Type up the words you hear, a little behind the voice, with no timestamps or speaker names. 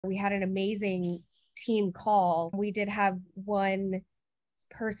We had an amazing team call. We did have one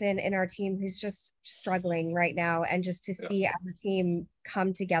person in our team who's just struggling right now. And just to Yeah. see our team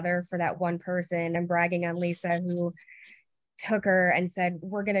come together for that one person, and bragging on Lisa, who took her and said,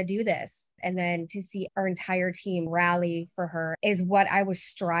 "We're going to do this." And then to see our entire team rally for her is what I was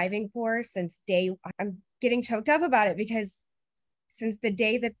striving for since day. I'm getting choked up about it because since the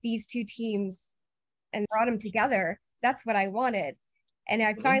day that these two teams and brought them together, that's what I wanted. And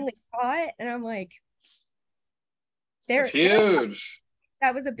I Hmm. finally saw it, and I'm like, It's there, huge.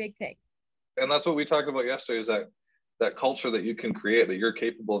 that was a big thing. And that's what we talked about yesterday is that culture that you can create, that you're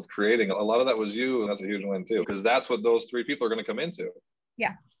capable of creating. A lot of that was you, and that's a huge win too, because that's what those three people are going to come into.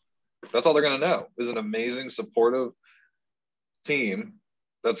 Yeah. That's all they're going to know is an amazing, supportive team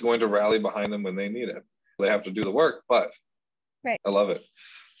that's going to rally behind them when they need it. They have to do the work, but Right. I love it.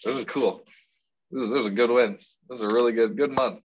 This is cool. Those are good wins. This is a really good month.